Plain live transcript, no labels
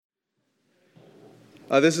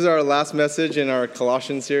This is our last message in our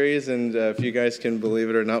Colossians series, and if you guys can believe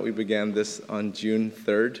it or not, we began this on June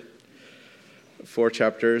 3rd. 4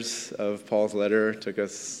 chapters of Paul's letter took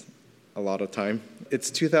us a lot of time.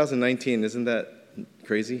 It's 2019, isn't that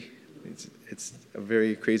crazy? It's a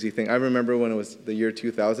very crazy thing. I remember when it was the year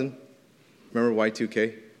 2000. Remember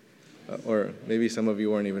Y2K? Or maybe some of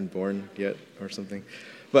you weren't even born yet or something.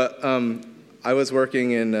 But I was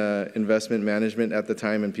working in investment management at the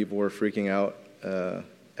time, and people were freaking out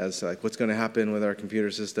as like, what's going to happen with our computer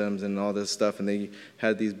systems and all this stuff. And they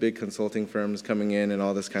had these big consulting firms coming in and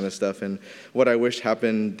all this kind of stuff. And what I wished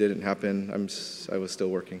happened didn't happen. I was still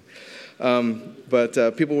working.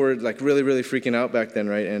 But people were like really, really freaking out back then,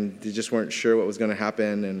 right? And they just weren't sure what was going to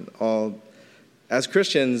happen. And all, as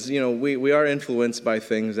Christians, you know, we are influenced by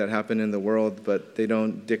things that happen in the world, but they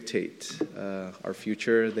don't dictate our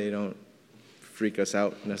future. They don't freak us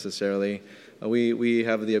out necessarily. We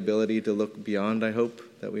have the ability to look beyond, I hope,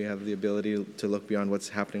 that we have the ability to look beyond what's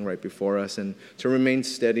happening right before us and to remain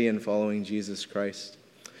steady in following Jesus Christ.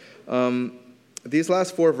 These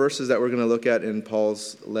last 4 verses that we're going to look at in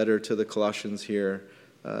Paul's letter to the Colossians here,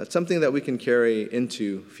 it's something that we can carry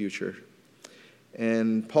into future.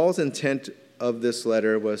 And Paul's intent of this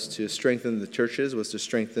letter was to strengthen the churches, was to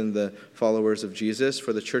strengthen the followers of Jesus,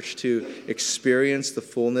 for the church to experience the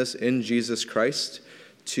fullness in Jesus Christ,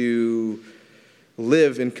 to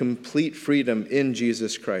live in complete freedom in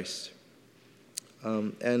Jesus Christ.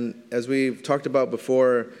 And as we've talked about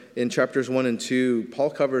before, in chapters 1 and 2,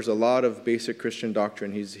 Paul covers a lot of basic Christian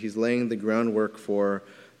doctrine. He's laying the groundwork for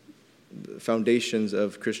foundations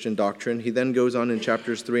of Christian doctrine. He then goes on in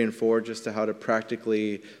chapters 3 and 4 just to how to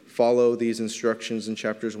practically follow these instructions in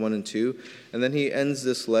chapters 1 and 2. And then he ends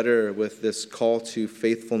this letter with this call to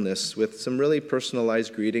faithfulness with some really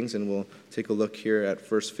personalized greetings, and we'll take a look here at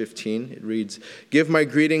verse 15. It reads, "Give my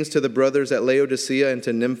greetings to the brothers at Laodicea and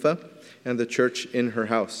to Nympha and the church in her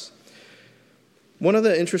house." One of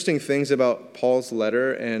the interesting things about Paul's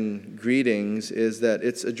letter and greetings is that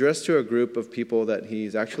it's addressed to a group of people that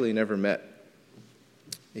he's actually never met.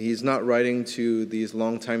 He's not writing to these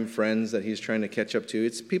longtime friends that he's trying to catch up to.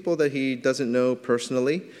 It's people that he doesn't know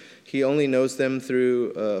personally. He only knows them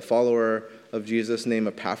through a follower of Jesus named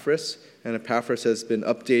Epaphras, and Epaphras has been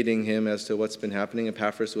updating him as to what's been happening.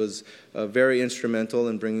 Epaphras was very instrumental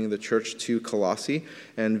in bringing the church to Colossae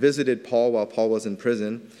and visited Paul while Paul was in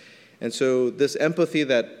prison. And so this empathy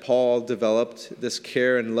that Paul developed, this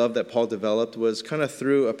care and love that Paul developed was kind of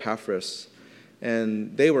through Epaphras.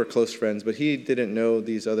 And they were close friends, but he didn't know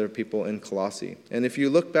these other people in Colossae. And if you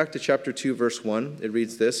look back to chapter 2, verse 1, it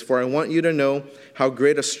reads this, "For I want you to know how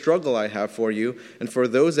great a struggle I have for you and for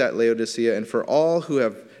those at Laodicea and for all who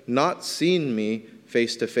have not seen me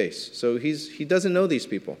face to face." So he doesn't know these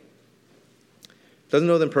people. Doesn't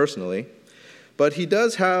know them personally. But he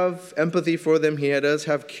does have empathy for them. He does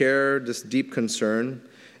have care, this deep concern.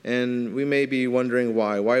 And we may be wondering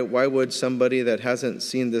why. Why would somebody that hasn't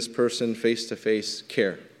seen this person face to face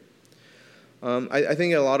care? I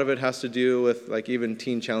think a lot of it has to do with like even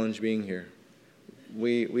Teen Challenge being here.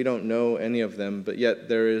 We don't know any of them, but yet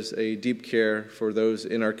there is a deep care for those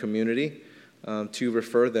in our community to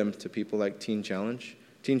refer them to people like Teen Challenge.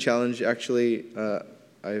 Teen Challenge actually,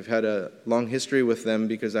 I've had a long history with them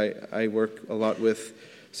because I work a lot with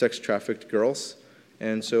sex-trafficked girls.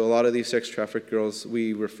 And so a lot of these sex-trafficked girls,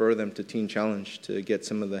 we refer them to Teen Challenge to get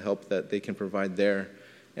some of the help that they can provide there.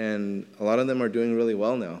 And a lot of them are doing really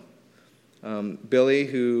well now. Billy,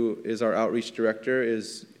 who is our outreach director,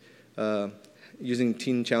 is using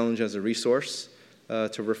Teen Challenge as a resource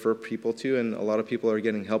to refer people to, and a lot of people are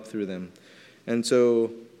getting help through them. And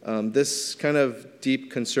so this kind of deep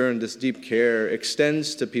concern, this deep care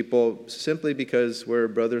extends to people simply because we're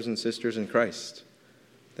brothers and sisters in Christ,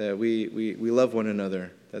 that we love one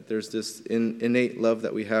another, that there's this innate love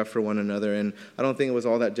that we have for one another. And I don't think it was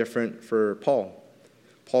all that different for Paul,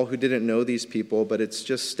 who didn't know these people, but it's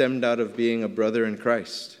just stemmed out of being a brother in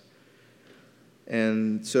Christ.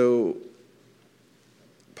 And so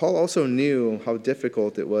Paul also knew how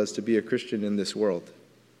difficult it was to be a Christian in this world.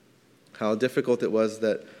 How difficult it was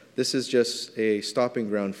that this is just a stopping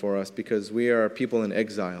ground for us because we are people in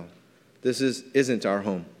exile. This isn't our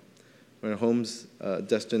home. Our home's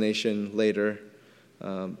destination later,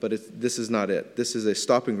 but this is not it. This is a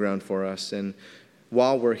stopping ground for us. And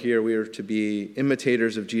while we're here, we are to be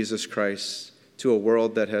imitators of Jesus Christ to a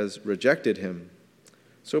world that has rejected him.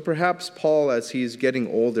 So perhaps Paul, as he's getting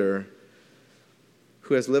older,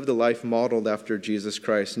 who has lived a life modeled after Jesus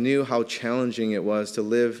Christ, knew how challenging it was to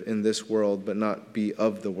live in this world but not be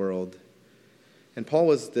of the world. And Paul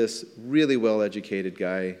was this really well-educated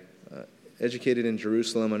guy. educated in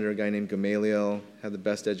Jerusalem under a guy named Gamaliel, had the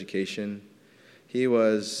best education. He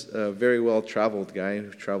was a very well-traveled guy who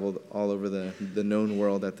traveled all over the known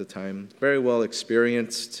world at the time, very well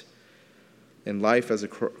experienced in life as a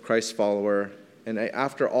Christ follower. And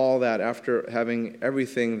after all that, after having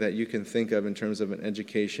everything that you can think of in terms of an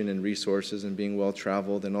education and resources and being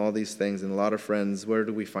well-traveled and all these things and a lot of friends, where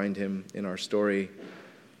do we find him in our story?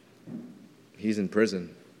 He's in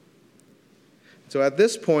prison. So at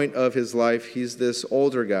this point of his life, he's this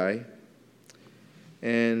older guy,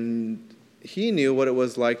 and he knew what it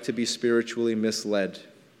was like to be spiritually misled.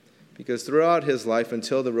 Because throughout his life,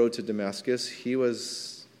 until the road to Damascus, he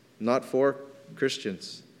was not for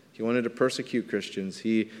Christians. He wanted to persecute Christians.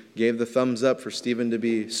 He gave the thumbs up for Stephen to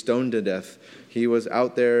be stoned to death. He was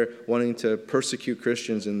out there wanting to persecute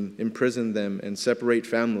Christians and imprison them and separate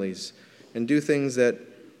families and do things that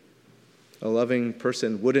a loving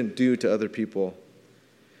person wouldn't do to other people.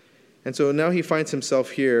 And so now he finds himself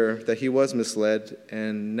here, that he was misled,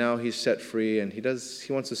 and now he's set free, and he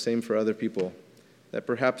wants the same for other people. That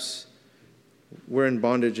perhaps we're in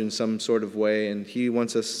bondage in some sort of way, and he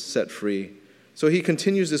wants us set free. So he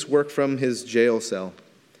continues this work from his jail cell.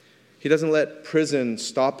 He doesn't let prison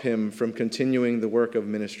stop him from continuing the work of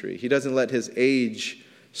ministry. He doesn't let his age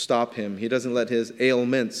stop him. He doesn't let his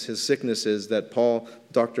ailments, his sicknesses that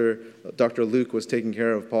Dr. Luke was taking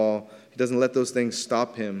care of Paul, he doesn't let those things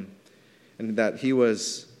stop him. And that he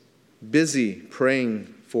was busy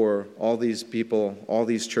praying for all these people, all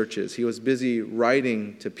these churches. He was busy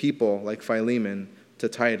writing to people like Philemon, to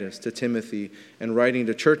Titus, to Timothy, and writing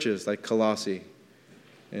to churches like Colossae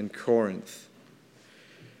and Corinth.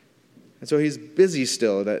 And so he's busy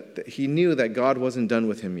still, that he knew that God wasn't done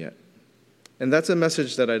with him yet. And that's a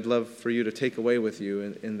message that I'd love for you to take away with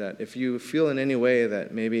you, in that if you feel in any way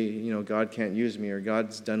that maybe, God can't use me, or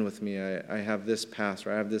God's done with me, I have this past,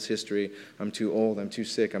 or I have this history, I'm too old, I'm too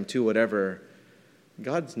sick, I'm too whatever,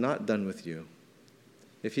 God's not done with you.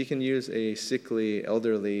 If he can use a sickly,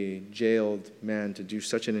 elderly, jailed man to do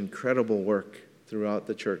such an incredible work throughout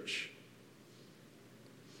the church,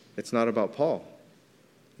 it's not about Paul.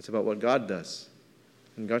 It's about what God does.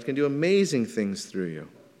 And God can do amazing things through you.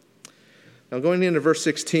 Now, going into verse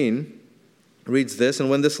 16, reads this, "And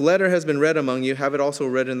when this letter has been read among you, have it also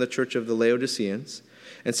read in the church of the Laodiceans,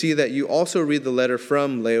 and see that you also read the letter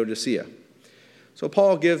from Laodicea." So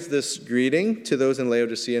Paul gives this greeting to those in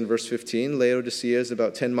Laodicea in verse 15. Laodicea is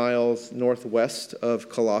about 10 miles northwest of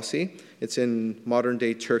Colossae. It's in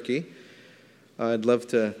modern-day Turkey. I'd love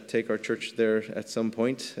to take our church there at some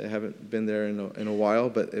point. I haven't been there in a while,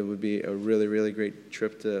 but it would be a really, really great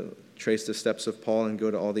trip to trace the steps of Paul and go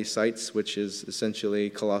to all these sites, which is essentially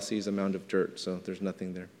Colossi's a mound of dirt, so there's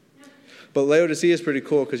nothing there. But Laodicea is pretty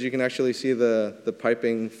cool because you can actually see the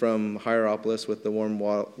piping from Hierapolis with the warm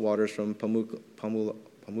waters from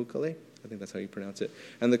Pamukkale, I think that's how you pronounce it,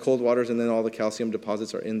 and the cold waters, and then all the calcium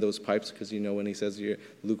deposits are in those pipes, because when he says you're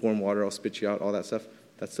lukewarm water, I'll spit you out, all that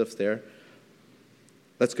stuff's there.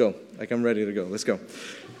 Let's go. I'm ready to go. Let's go.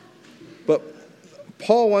 But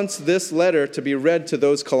Paul wants this letter to be read to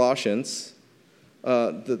those Colossians,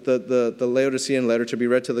 the Laodicean letter to be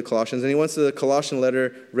read to the Colossians, and he wants the Colossian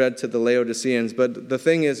letter read to the Laodiceans. But the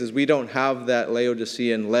thing is we don't have that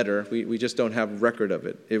Laodicean letter. We just don't have record of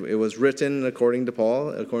it. It was written according to Paul,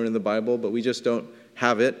 according to the Bible, but we just don't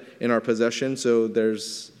have it in our possession, so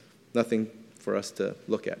there's nothing for us to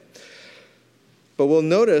look at. But we'll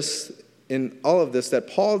notice in all of this that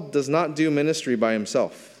Paul does not do ministry by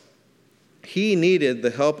himself. He needed the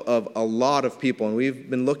help of a lot of people, and we've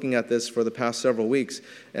been looking at this for the past several weeks.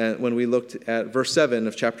 And when we looked at verse 7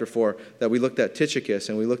 of chapter 4, that we looked at Tychicus,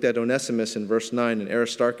 and we looked at Onesimus in verse 9, and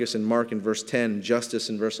Aristarchus and Mark in verse 10, Justus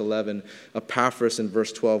in verse 11, Epaphras in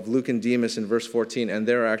verse 12, Luke and Demas in verse 14, and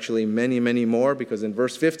there are actually many, many more, because in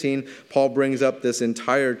verse 15, Paul brings up this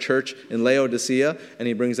entire church in Laodicea, and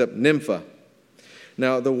he brings up Nympha.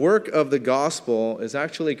 Now, the work of the gospel is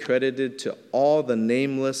actually credited to all the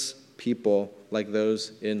nameless people like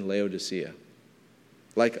those in Laodicea,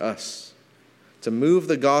 like us. To move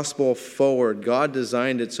the gospel forward, God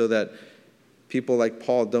designed it so that people like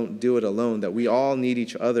Paul don't do it alone, that we all need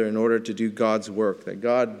each other in order to do God's work, that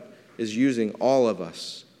God is using all of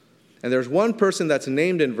us. And there's one person that's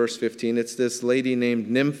named in verse 15. It's this lady named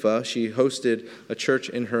Nympha. She hosted a church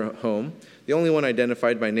in her home, the only one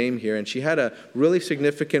identified by name here, and she had a really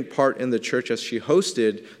significant part in the church as she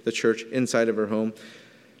hosted the church inside of her home.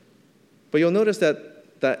 But you'll notice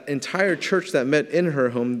that that entire church that met in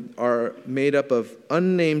her home are made up of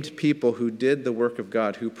unnamed people who did the work of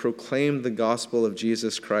God, who proclaimed the gospel of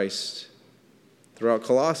Jesus Christ throughout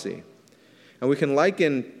Colossae. And we can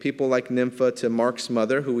liken people like Nympha to Mark's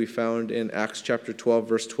mother, who we found in Acts chapter 12,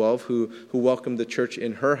 verse 12, who welcomed the church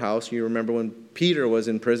in her house. You remember when Peter was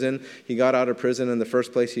in prison, he got out of prison, and the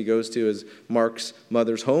first place he goes to is Mark's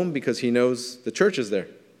mother's home because he knows the church is there.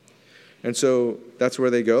 And so that's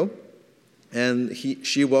where they go. And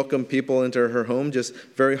she welcomed people into her home, just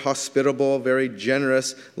very hospitable, very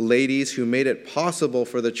generous ladies who made it possible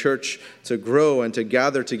for the church to grow and to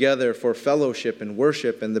gather together for fellowship and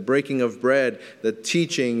worship and the breaking of bread, the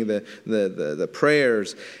teaching, the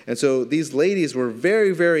prayers. And so these ladies were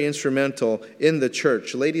very, very instrumental in the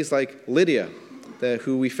church. Ladies like Lydia,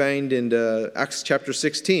 who we find in Acts chapter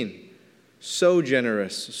 16. So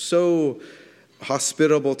generous, so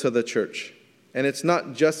hospitable to the church. And it's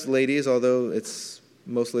not just ladies, although it's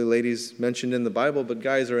mostly ladies mentioned in the Bible, but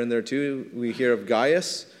guys are in there too. We hear of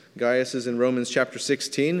Gaius. Gaius is in Romans chapter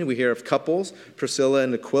 16. We hear of couples, Priscilla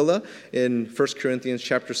and Aquila, in 1 Corinthians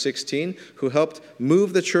chapter 16, who helped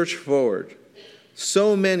move the church forward.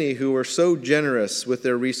 So many who were so generous with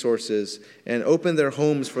their resources and opened their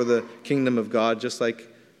homes for the kingdom of God, just like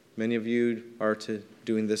many of you are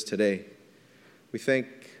doing this today. We thank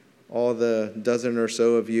all the dozen or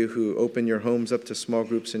so of you who open your homes up to small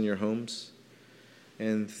groups in your homes.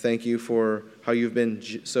 And thank you for how you've been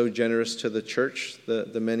so generous to the church, the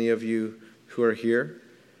many of you who are here.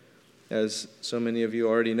 As so many of you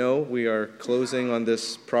already know, we are closing on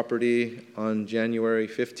this property on January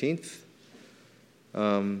 15th.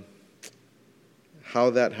 How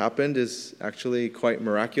that happened is actually quite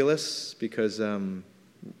miraculous because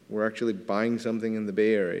we're actually buying something in the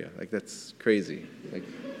Bay Area. That's crazy.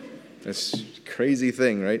 That's a crazy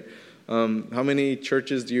thing, right? How many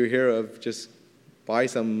churches do you hear of just buy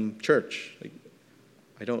some church?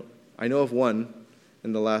 I know of one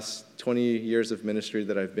in the last 20 years of ministry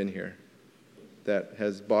that I've been here that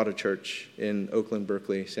has bought a church in Oakland,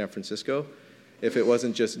 Berkeley, San Francisco, if it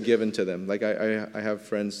wasn't just given to them. I have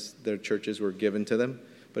friends, their churches were given to them,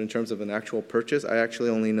 but in terms of an actual purchase, I actually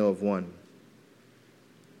only know of one.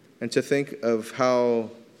 And to think of how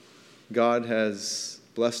God has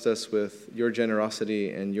blessed us with your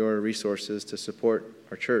generosity and your resources to support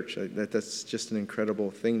our church. That's just an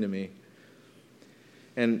incredible thing to me.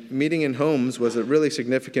 And meeting in homes was a really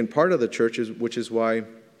significant part of the church, which is why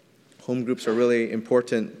home groups are really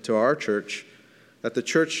important to our church, that the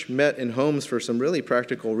church met in homes for some really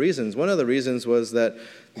practical reasons. One of the reasons was that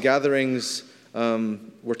gatherings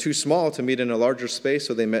were too small to meet in a larger space,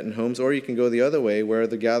 so they met in homes. Or you can go the other way, where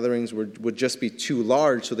the gatherings would just be too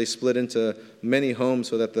large, so they split into many homes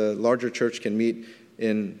so that the larger church can meet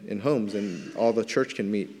in homes, and all the church can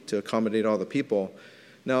meet to accommodate all the people.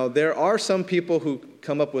 Now, there are some people who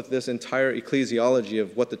come up with this entire ecclesiology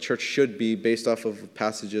of what the church should be based off of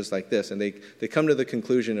passages like this, and they come to the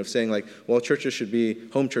conclusion of saying, churches should be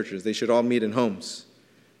home churches. They should all meet in homes.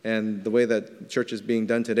 And the way that church is being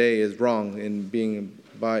done today is wrong in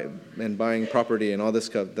buying property and all this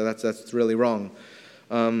stuff. That's really wrong.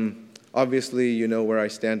 Obviously, you know where I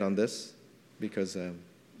stand on this because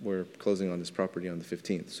we're closing on this property on the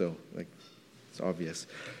 15th. So, it's obvious.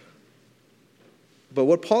 But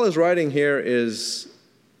what Paul is writing here is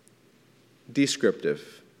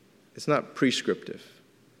descriptive. It's not prescriptive.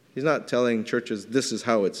 He's not telling churches this is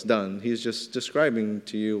how it's done. He's just describing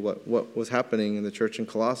to you what was happening in the church in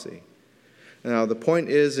Colossae. Now, the point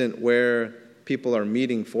isn't where people are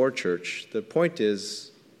meeting for church. The point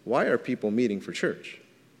is, why are people meeting for church?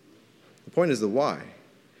 The point is the why.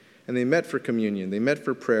 And they met for communion. They met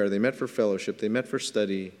for prayer. They met for fellowship. They met for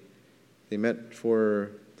study. They met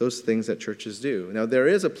for those things that churches do. Now, there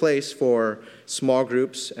is a place for small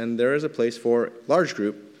groups, and there is a place for large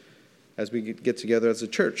group as we get together as a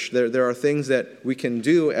church. There are things that we can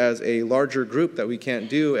do as a larger group that we can't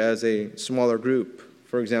do as a smaller group.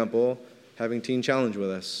 For example, having Teen Challenge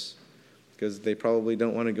with us, because they probably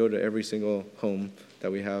don't want to go to every single home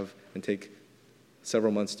that we have and take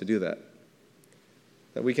several months to do that.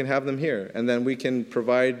 That we can have them here, and then we can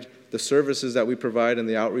provide the services that we provide and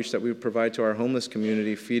the outreach that we provide to our homeless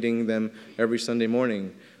community, feeding them every Sunday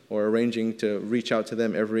morning or arranging to reach out to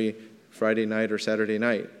them every Friday night or Saturday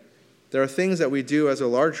night. There are things that we do as a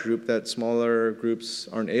large group that smaller groups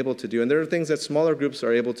aren't able to do. And there are things that smaller groups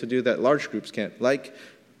are able to do that large groups can't, like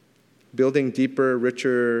building deeper,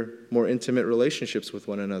 richer, more intimate relationships with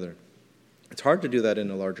one another. It's hard to do that in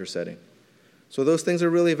a larger setting. So those things are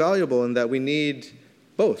really valuable in that we need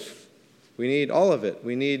both. We need all of it.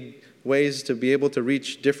 We need ways to be able to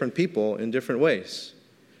reach different people in different ways.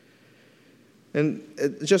 And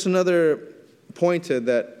just another point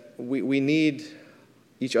that we need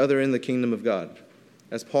each other in the kingdom of God,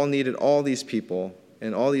 as Paul needed all these people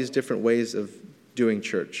and all these different ways of doing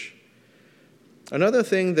church. Another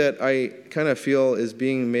thing that I kind of feel is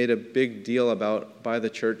being made a big deal about by the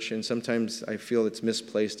church, and sometimes I feel it's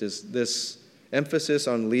misplaced, is this emphasis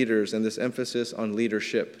on leaders and this emphasis on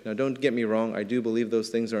leadership. Now, don't get me wrong, I do believe those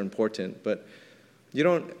things are important, but you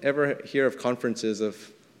don't ever hear of conferences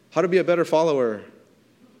of how to be a better follower,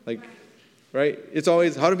 right? It's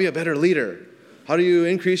always how to be a better leader. How do you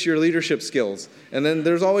increase your leadership skills? And then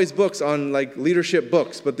there's always books on leadership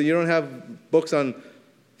books, but you don't have books on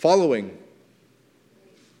following.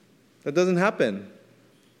 That doesn't happen.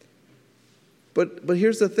 But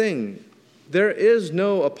here's the thing. There is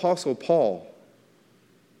no Apostle Paul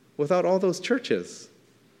without all those churches,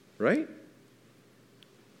 right?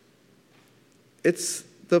 It's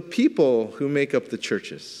the people who make up the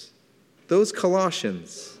churches. Those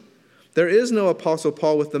Colossians. There is no Apostle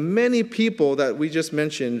Paul with the many people that we just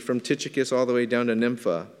mentioned, from Tychicus all the way down to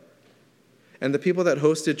Nympha, and the people that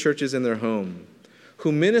hosted churches in their home,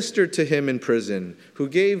 who ministered to him in prison, who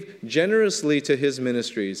gave generously to his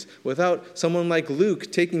ministries, without someone like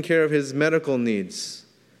Luke taking care of his medical needs.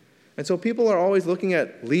 And so people are always looking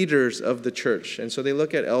at leaders of the church, and so they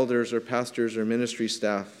look at elders or pastors or ministry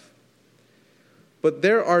staff. But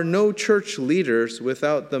there are no church leaders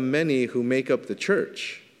without the many who make up the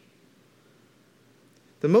church.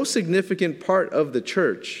 The most significant part of the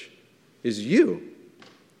church is you.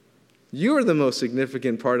 You are the most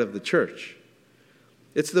significant part of the church.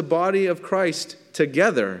 It's the body of Christ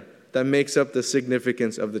together that makes up the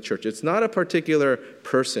significance of the church. It's not a particular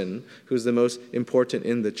person who's the most important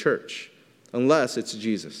in the church, unless it's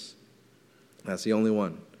Jesus. That's the only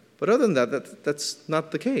one. But other than that, that's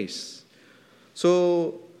not the case.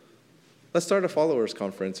 So let's start a followers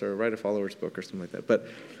conference or write a followers book or something like that. But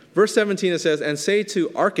verse 17, it says, "And say to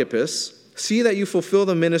Archippus, see that you fulfill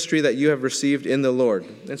the ministry that you have received in the Lord."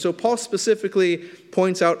 And so Paul specifically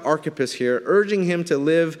points out Archippus here, urging him to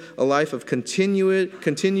live a life of continued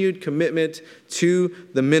commitment to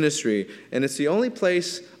the ministry. And it's the only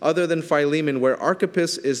place other than Philemon where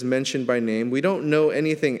Archippus is mentioned by name. We don't know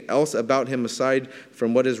anything else about him aside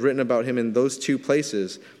from what is written about him in those two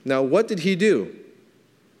places. Now, what did he do?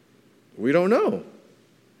 We don't know.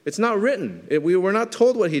 It's not written. We were not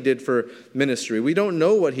told what he did for ministry. We don't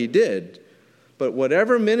know what he did. But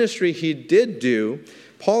whatever ministry he did do,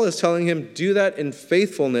 Paul is telling him, do that in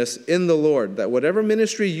faithfulness in the Lord. That whatever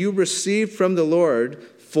ministry you received from the Lord,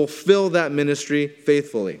 fulfill that ministry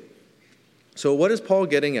faithfully. So what is Paul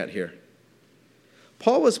getting at here?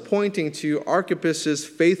 Paul was pointing to Archippus'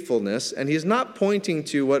 faithfulness, and he's not pointing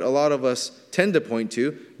to what a lot of us tend to point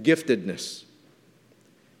to, giftedness.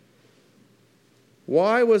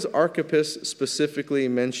 Why was Archippus specifically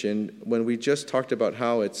mentioned when we just talked about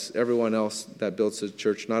how it's everyone else that builds a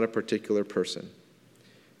church, not a particular person?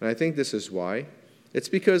 And I think this is why. It's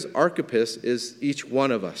because Archippus is each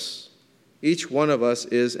one of us. Each one of us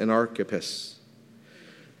is an Archippus.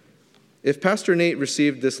 If Pastor Nate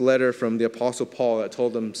received this letter from the Apostle Paul that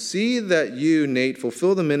told him, see that you, Nate,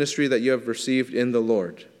 fulfill the ministry that you have received in the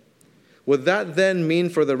Lord, would that then mean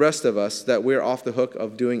for the rest of us that we're off the hook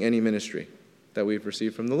of doing any ministry that we've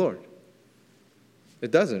received from the Lord? It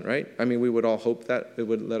doesn't, right? I mean, we would all hope that it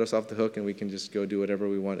would let us off the hook and we can just go do whatever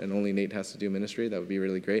we want and only Nate has to do ministry. That would be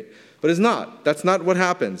really great. But it's not. That's not what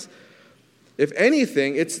happens. If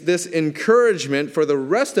anything, it's this encouragement for the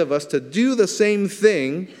rest of us to do the same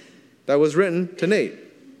thing that was written to Nate.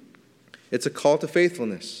 It's a call to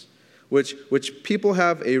faithfulness, which people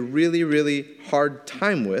have a really, really hard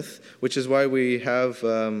time with, which is why we have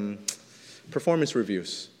performance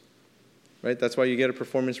reviews. Right? That's why you get a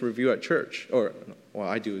performance review at church.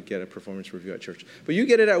 I do get a performance review at church. But you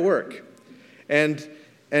get it at work. And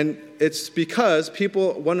it's because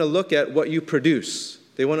people want to look at what you produce.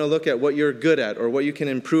 They want to look at what you're good at or what you can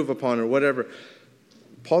improve upon or whatever.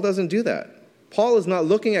 Paul doesn't do that. Paul is not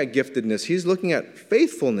looking at giftedness. He's looking at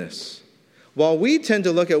faithfulness. While we tend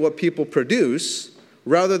to look at what people produce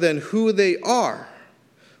rather than who they are.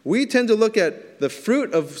 We tend to look at the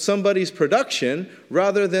fruit of somebody's production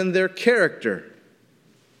rather than their character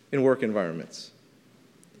in work environments.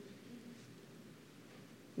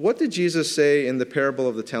 What did Jesus say in the parable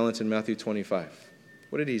of the talents in Matthew 25?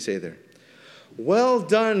 What did he say there? Well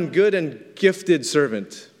done, good and gifted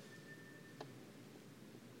servant.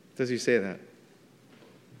 Does he say that?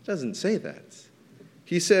 He doesn't say that.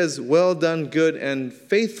 He says, well done, good and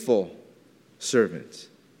faithful servant.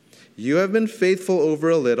 You have been faithful over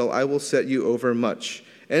a little, I will set you over much.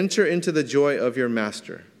 Enter into the joy of your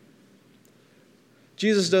master.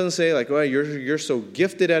 Jesus doesn't say well, you're so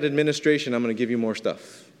gifted at administration, I'm going to give you more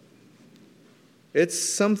stuff. It's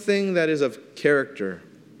something that is of character,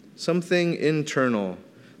 something internal.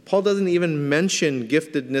 Paul doesn't even mention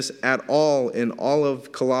giftedness at all in all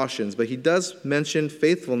of Colossians, but he does mention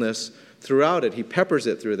faithfulness throughout it. He peppers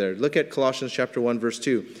it through there. Look at Colossians chapter 1, verse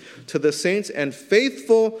 2. To the saints and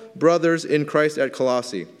faithful brothers in Christ at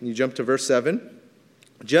Colossae. You jump to verse 7.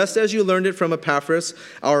 Just as you learned it from Epaphras,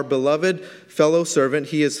 our beloved fellow servant,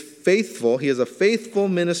 he is faithful. He is a faithful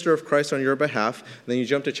minister of Christ on your behalf. And then you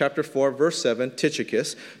jump to chapter 4, verse 7,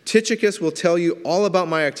 Tychicus. Tychicus will tell you all about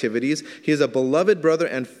my activities. He is a beloved brother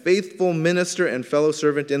and faithful minister and fellow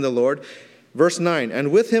servant in the Lord. Verse 9,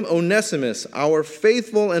 and with him Onesimus, our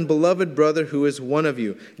faithful and beloved brother who is one of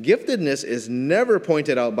you. Giftedness is never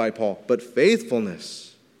pointed out by Paul, but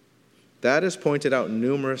faithfulness, that is pointed out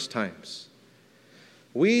numerous times.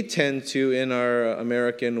 We tend to, in our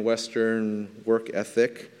American Western work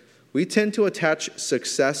ethic, we tend to attach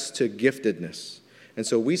success to giftedness. And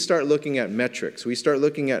so we start looking at metrics. We start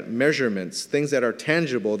looking at measurements, things that are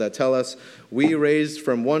tangible that tell us we raised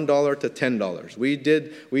from $1 to $10.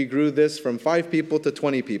 We grew this from 5 people to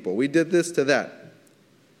 20 people. We did this to that.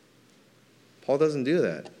 Paul doesn't do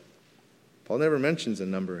that. Paul never mentions a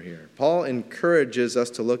number here. Paul encourages us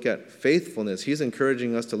to look at faithfulness. He's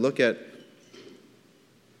encouraging us to look at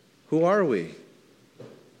who are we?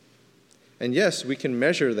 And yes, we can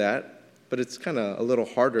measure that. But it's kind of a little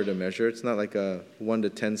harder to measure. It's not like a 1 to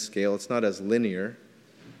 10 scale. It's not as linear.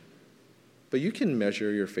 But you can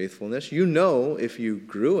measure your faithfulness. You know if you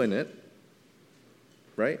grew in it,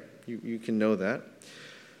 right? You can know that.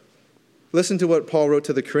 Listen to what Paul wrote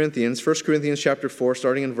to the Corinthians, 1 Corinthians chapter 4,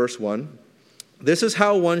 starting in verse 1. This is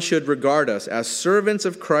how one should regard us, as servants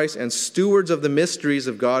of Christ and stewards of the mysteries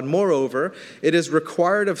of God. Moreover, it is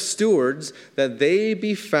required of stewards that they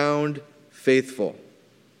be found faithful.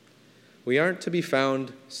 We aren't to be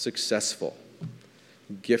found successful,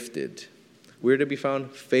 gifted. We're to be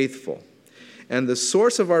found faithful. And the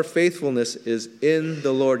source of our faithfulness is in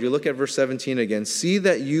the Lord. You look at verse 17 again. See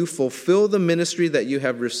that you fulfill the ministry that you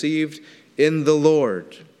have received in the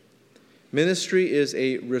Lord. Ministry is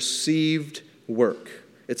a received work.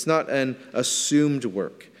 It's not an assumed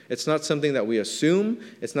work. It's not something that we assume.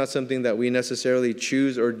 It's not something that we necessarily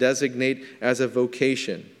choose or designate as a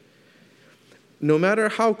vocation. No matter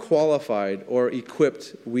how qualified or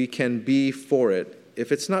equipped we can be for it,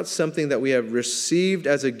 if it's not something that we have received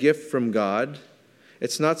as a gift from God,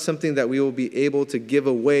 it's not something that we will be able to give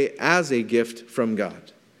away as a gift from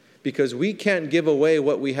God, because we can't give away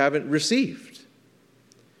what we haven't received.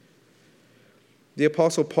 The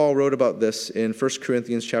Apostle Paul wrote about this in 1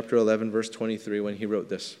 Corinthians chapter 11, verse 23, when he wrote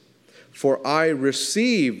this. For I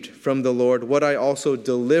received from the Lord what I also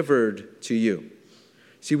delivered to you.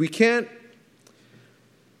 See, we can't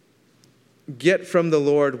get from the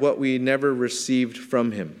Lord what we never received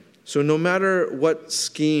from him. So no matter what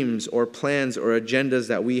schemes or plans or agendas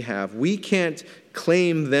that we have, we can't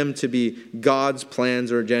claim them to be God's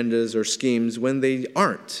plans or agendas or schemes when they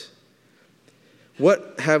aren't.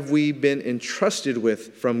 What have we been entrusted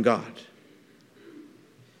with from God?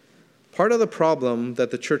 Part of the problem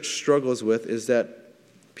that the church struggles with is that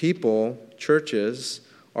people, churches,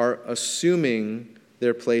 are assuming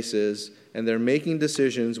their places and they're making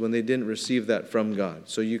decisions when they didn't receive that from God.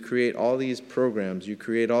 So you create all these programs, you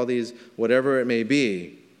create all these whatever it may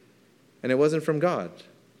be, and it wasn't from God.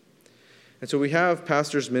 And so we have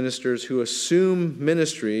pastors, ministers who assume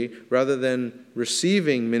ministry rather than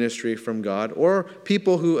receiving ministry from God, or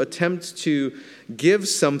people who attempt to give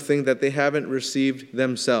something that they haven't received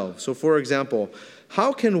themselves. So for example,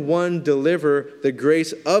 how can one deliver the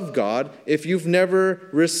grace of God if you've never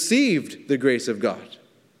received the grace of God?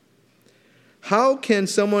 How can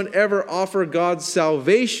someone ever offer God's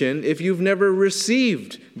salvation if you've never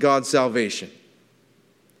received God's salvation?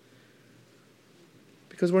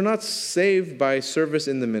 Because we're not saved by service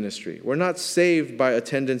in the ministry. We're not saved by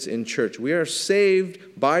attendance in church. We are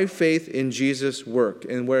saved by faith in Jesus' work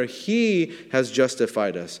and where he has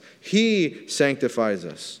justified us. He sanctifies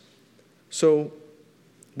us. So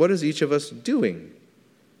what is each of us doing?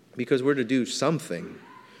 Because we're to do something.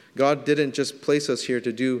 God didn't just place us here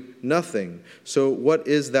to do nothing. So what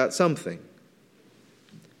is that something?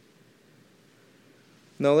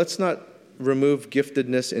 Now, let's not remove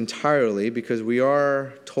giftedness entirely, because we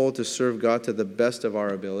are told to serve God to the best of our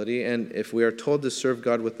ability. And if we are told to serve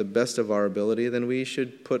God with the best of our ability, then we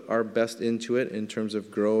should put our best into it in terms of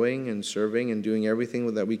growing and serving and doing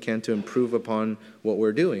everything that we can to improve upon what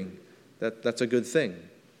we're doing. That's a good thing.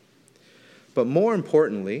 But more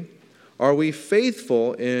importantly, are we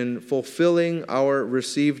faithful in fulfilling our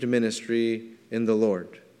received ministry in the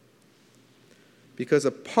Lord? Because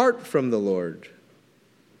apart from the Lord,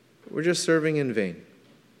 we're just serving in vain.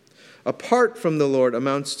 apart from the Lord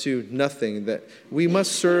amounts to nothing, that we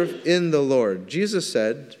must serve in the Lord. Jesus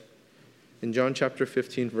said in John chapter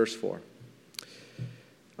 15, verse 4,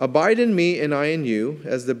 "Abide in me and I in you,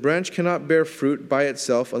 as the branch cannot bear fruit by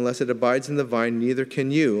itself unless it abides in the vine, neither can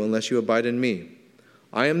you unless you abide in me.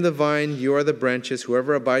 I am the vine, you are the branches.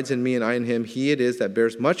 Whoever abides in me and I in him, he it is that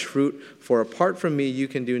bears much fruit, for apart from me you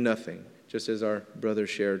can do nothing," just as our brother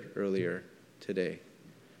shared earlier today.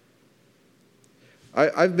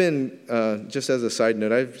 I've been, just as a side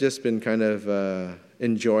note, I've just been kind of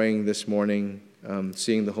enjoying this morning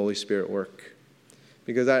seeing the Holy Spirit work.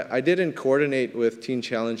 Because I didn't coordinate with Teen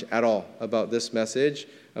Challenge at all about this message,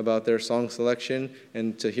 about their song selection,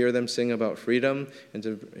 and to hear them sing about freedom, and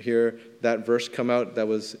to hear that verse come out that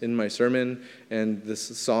was in my sermon, and this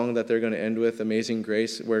song that they're going to end with, Amazing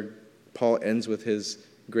Grace, where Paul ends with his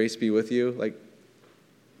 "Grace be with you." Like,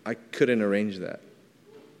 I couldn't arrange that.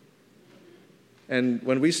 And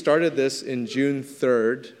when we started this in June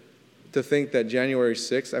 3rd, to think that January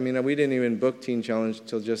 6th, I mean, we didn't even book Teen Challenge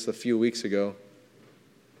until just a few weeks ago.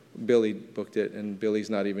 Billy booked it, and Billy's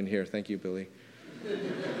not even here. Thank you, Billy.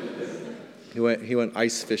 He went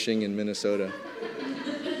ice fishing in Minnesota.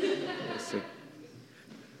 So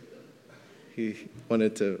he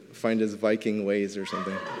wanted to find his Viking ways or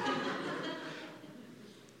something.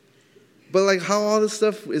 But like how all this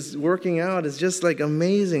stuff is working out is just like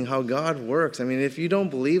amazing how God works. I mean, if you don't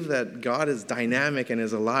believe that God is dynamic and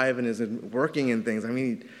is alive and is working in things, I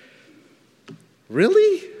mean,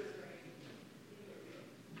 really?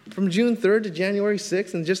 From June 3rd to January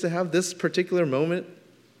 6th, and just to have this particular moment,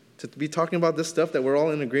 to be talking about this stuff that we're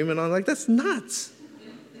all in agreement on, like, that's nuts.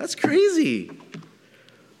 That's crazy.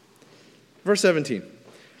 Verse 17.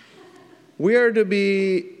 We are to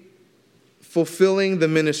be fulfilling the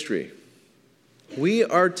ministry. We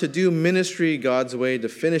are to do ministry God's way, to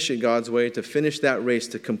finish it God's way, to finish that race,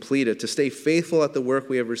 to complete it, to stay faithful at the work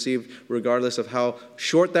we have received, regardless of how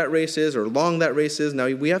short that race is or long that race is. Now,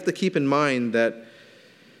 we have to keep in mind that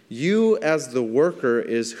you as the worker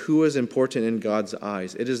is who is important in God's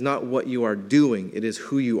eyes. It is not what you are doing. It is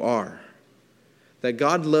who you are. That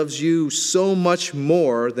God loves you so much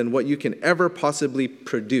more than what you can ever possibly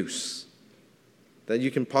produce, that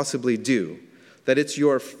you can possibly do. That it's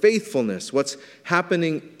your faithfulness, what's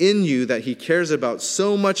happening in you, that he cares about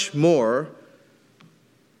so much more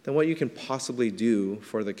than what you can possibly do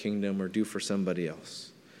for the kingdom or do for somebody else.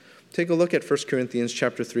 Take a look at 1 Corinthians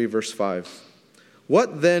chapter 3, verse 5.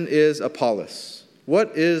 What then is Apollos?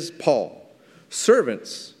 What is Paul?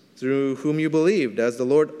 Servants through whom you believed, as the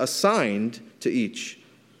Lord assigned to each.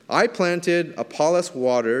 I planted, Apollos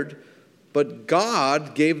watered, but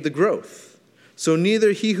God gave the growth. So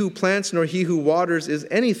neither he who plants nor he who waters is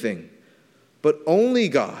anything, but only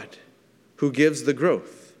God who gives the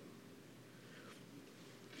growth.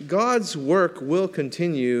 God's work will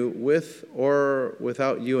continue with or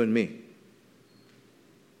without you and me.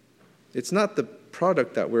 It's not the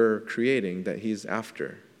product that we're creating that he's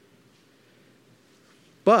after.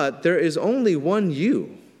 But there is only one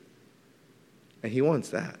you, and he wants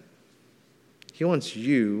that. He wants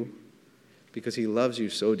you because he loves you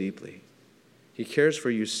so deeply. He cares for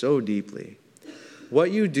you so deeply.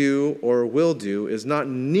 What you do or will do is not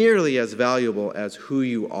nearly as valuable as who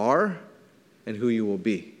you are and who you will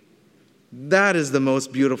be. That is the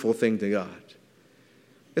most beautiful thing to God.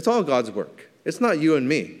 It's all God's work. It's not you and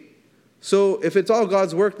me. So if it's all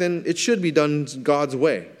God's work, then it should be done God's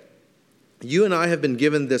way. You and I have been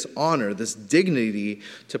given this honor, this dignity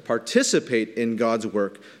to participate in God's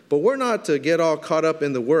work, but we're not to get all caught up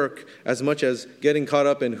in the work as much as getting caught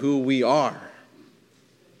up in who we are,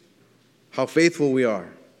 how faithful we are.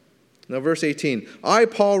 Now, verse 18, I,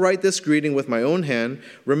 Paul, write this greeting with my own hand.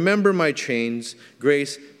 Remember my chains.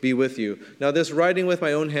 Grace be with you. Now, this writing with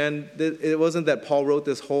my own hand, it wasn't that Paul wrote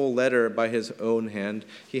this whole letter by his own hand.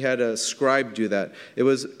 He had a scribe do that. It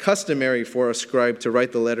was customary for a scribe to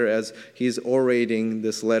write the letter as he's orating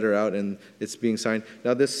this letter out and it's being signed.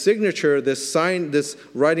 Now, this signature, this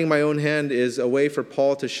writing my own hand is a way for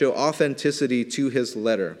Paul to show authenticity to his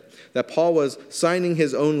letter. That Paul was signing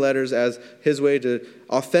his own letters as his way to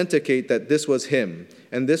authenticate that this was him.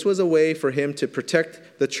 And this was a way for him to protect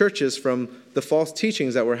the churches from the false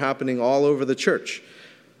teachings that were happening all over the church.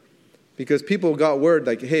 Because people got word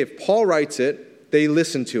like, hey, if Paul writes it, they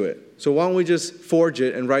listen to it. So why don't we just forge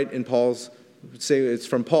it and write in say it's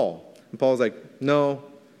from Paul. And Paul's like, no,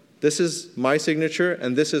 this is my signature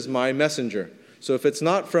and this is my messenger. So if it's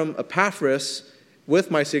not from Epaphras with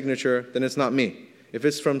my signature, then it's not me. If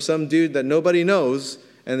it's from some dude that nobody knows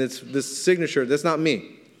and it's this signature, that's not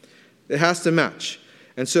me. It has to match.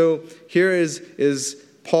 And so here is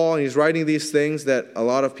Paul, and he's writing these things that a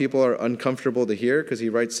lot of people are uncomfortable to hear because he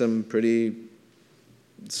writes some pretty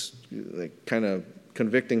kind of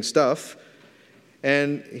convicting stuff.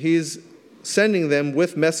 And he's sending them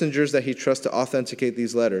with messengers that he trusts to authenticate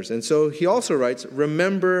these letters. And so he also writes,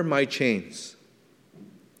 "Remember my chains."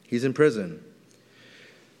 He's in prison.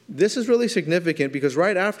 This is really significant because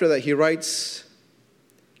right after that he writes,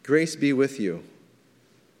 "Grace be with you."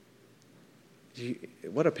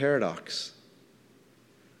 What a paradox.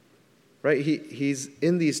 Right? He's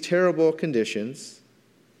in these terrible conditions.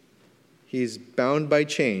 He's bound by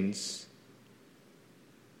chains.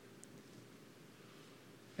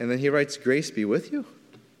 And then he writes, "Grace be with you."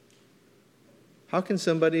 How can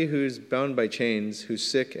somebody who's bound by chains, who's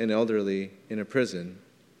sick and elderly in a prison,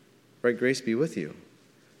 write, "Grace be with you"?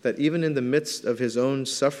 That even in the midst of his own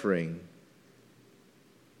suffering,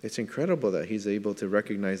 it's incredible that he's able to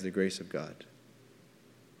recognize the grace of God.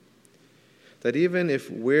 That even if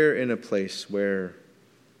we're in a place where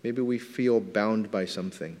maybe we feel bound by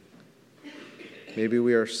something, maybe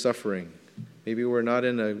we are suffering, maybe we're not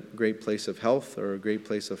in a great place of health or a great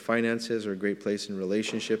place of finances or a great place in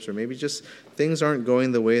relationships, or maybe just things aren't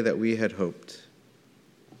going the way that we had hoped,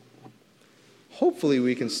 hopefully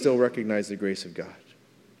we can still recognize the grace of God.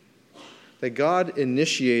 That God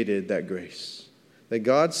initiated that grace. That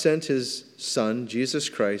God sent his Son, Jesus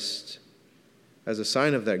Christ, as a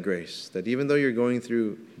sign of that grace. That even though you're going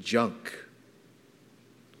through junk,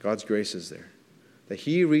 God's grace is there. That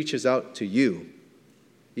he reaches out to you,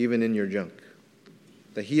 even in your junk.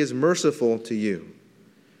 That he is merciful to you.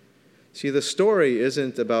 See, the story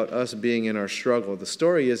isn't about us being in our struggle. The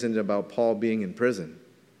story isn't about Paul being in prison.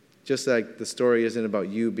 Just like the story isn't about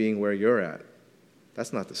you being where you're at.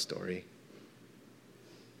 That's not the story.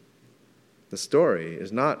 The story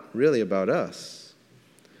is not really about us.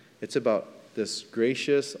 It's about this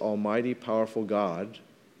gracious, almighty, powerful God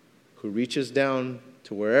who reaches down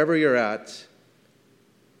to wherever you're at,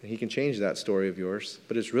 and he can change that story of yours,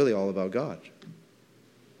 but it's really all about God.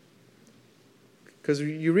 Because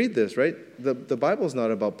you read this, right? The Bible's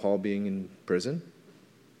not about Paul being in prison.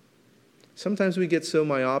 Sometimes we get so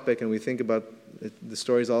myopic and we think about the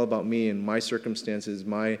story's all about me and my circumstances,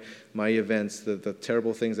 my events, the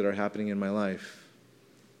terrible things that are happening in my life.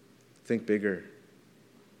 Think bigger.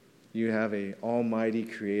 You have an almighty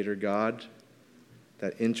creator God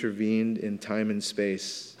that intervened in time and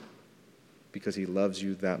space because he loves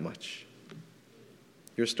you that much.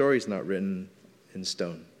 Your story's not written in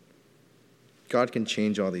stone. God can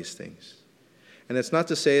change all these things. And it's not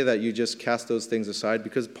to say that you just cast those things aside,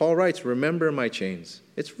 because Paul writes, "Remember my chains."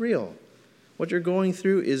 It's real. What you're going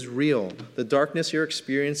through is real. The darkness you're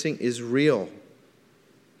experiencing is real.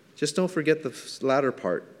 Just don't forget the latter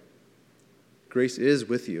part. Grace is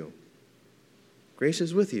with you. Grace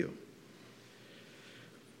is with you.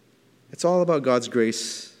 It's all about God's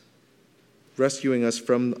grace rescuing us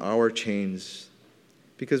from our chains.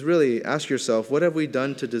 Because really, ask yourself, what have we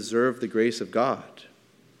done to deserve the grace of God?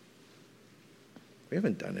 We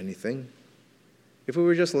haven't done anything. If we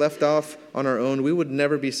were just left off on our own, we would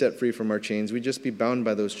never be set free from our chains. We'd just be bound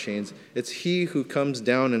by those chains. It's he who comes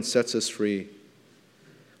down and sets us free.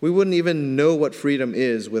 We wouldn't even know what freedom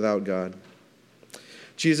is without God.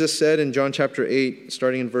 Jesus said in John chapter 8,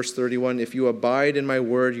 starting in verse 31, "If you abide in my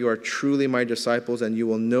word, you are truly my disciples, and you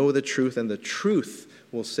will know the truth, and the truth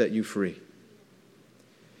will set you free."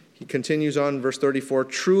 He continues on, verse 34,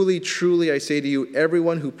 "Truly, truly, I say to you,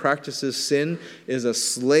 everyone who practices sin is a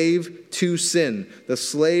slave to sin. The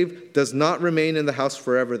slave does not remain in the house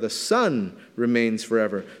forever. The Son remains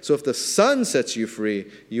forever. So if the Son sets you free,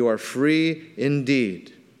 you are free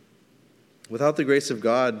indeed." Without the grace of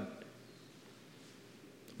God,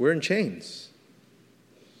 we're in chains.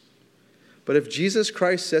 But if Jesus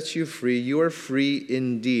Christ sets you free, you are free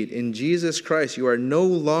indeed. In Jesus Christ, you are no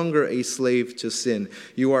longer a slave to sin.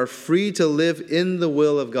 You are free to live in the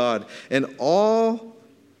will of God. And all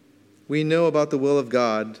we know about the will of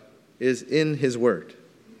God is in his word.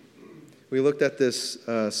 We looked at this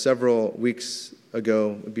several weeks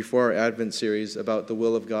ago before our Advent series about the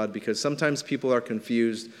will of God, because sometimes people are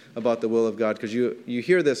confused about the will of God, because you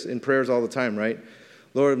hear this in prayers all the time, right?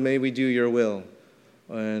 Lord, may we do your will.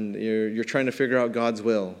 And you're trying to figure out God's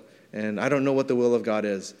will. And I don't know what the will of God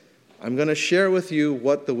is. I'm going to share with you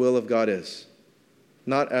what the will of God is.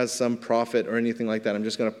 Not as some prophet or anything like that. I'm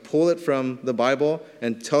just going to pull it from the Bible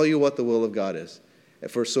and tell you what the will of God is.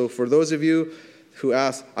 So for those of you who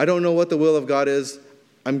ask, I don't know what the will of God is,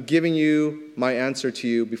 I'm giving you my answer to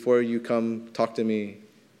you before you come talk to me.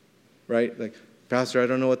 Right? Like, Pastor, I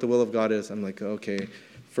don't know what the will of God is. I'm like, okay.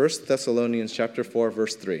 1 Thessalonians chapter 4,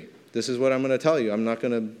 verse 3. This is what I'm going to tell you. I'm not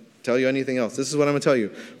going to tell you anything else. This is what I'm going to tell you.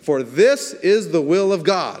 For this is the will of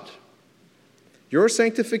God, your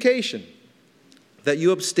sanctification, that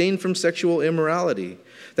you abstain from sexual immorality,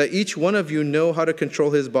 that each one of you know how to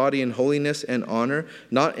control his body in holiness and honor,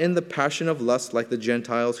 not in the passion of lust like the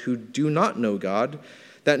Gentiles who do not know God,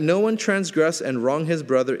 that no one transgress and wrong his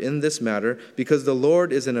brother in this matter, because the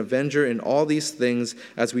Lord is an avenger in all these things,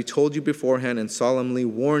 as we told you beforehand and solemnly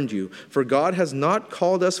warned you. For God has not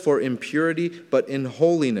called us for impurity, but in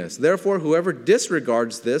holiness. Therefore, whoever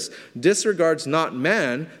disregards this, disregards not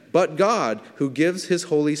man, but God, who gives his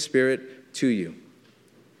Holy Spirit to you.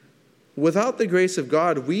 Without the grace of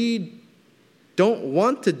God, we don't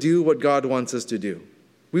want to do what God wants us to do.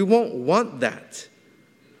 We won't want that.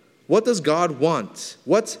 What does God want?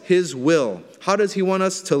 What's his will? How does he want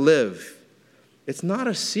us to live? It's not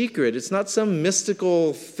a secret. It's not some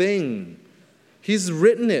mystical thing. He's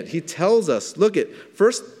written it. He tells us. Look at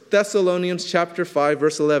 1 Thessalonians chapter 5,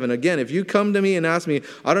 verse 11. Again, if you come to me and ask me,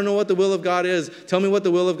 I don't know what the will of God is. Tell me what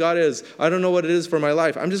the will of God is. I don't know what it is for my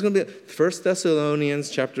life. I'm just going to be 1 Thessalonians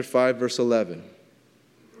chapter 5, verse 11.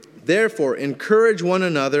 Therefore, encourage one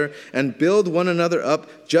another and build one another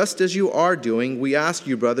up, just as you are doing. We ask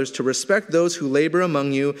you, brothers, to respect those who labor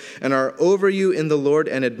among you and are over you in the Lord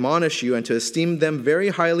and admonish you, and to esteem them very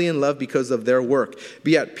highly in love because of their work.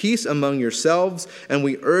 Be at peace among yourselves, and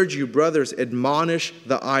we urge you, brothers, admonish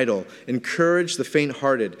the idle, encourage the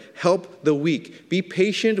faint-hearted, help the weak, be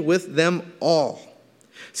patient with them all.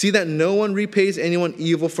 See that no one repays anyone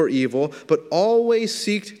evil for evil, but always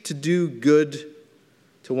seek to do good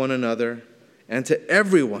to one another and to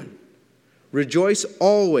everyone. Rejoice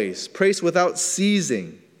always, praise without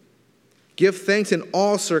ceasing. Give thanks in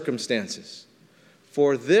all circumstances,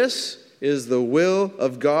 for this is the will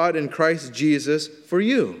of God in Christ Jesus for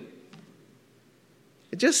you.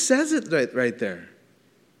 It just says it right there.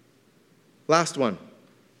 Last one.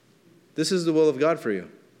 This is the will of God for you.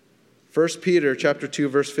 1 Peter chapter 2,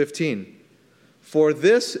 verse 15. For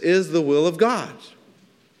this is the will of God,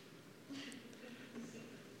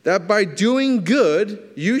 that by doing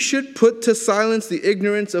good, you should put to silence the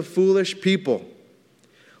ignorance of foolish people.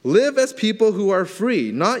 Live as people who are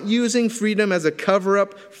free, not using freedom as a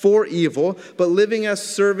cover-up for evil, but living as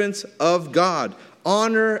servants of God.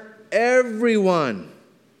 Honor everyone.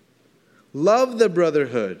 Love the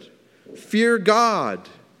brotherhood. Fear God.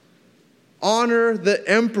 Honor the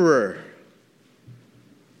emperor.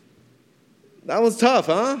 That was tough,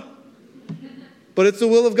 huh? But it's the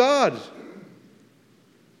will of God.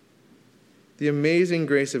 The amazing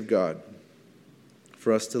grace of God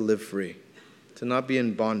for us to live free, to not be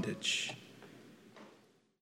in bondage.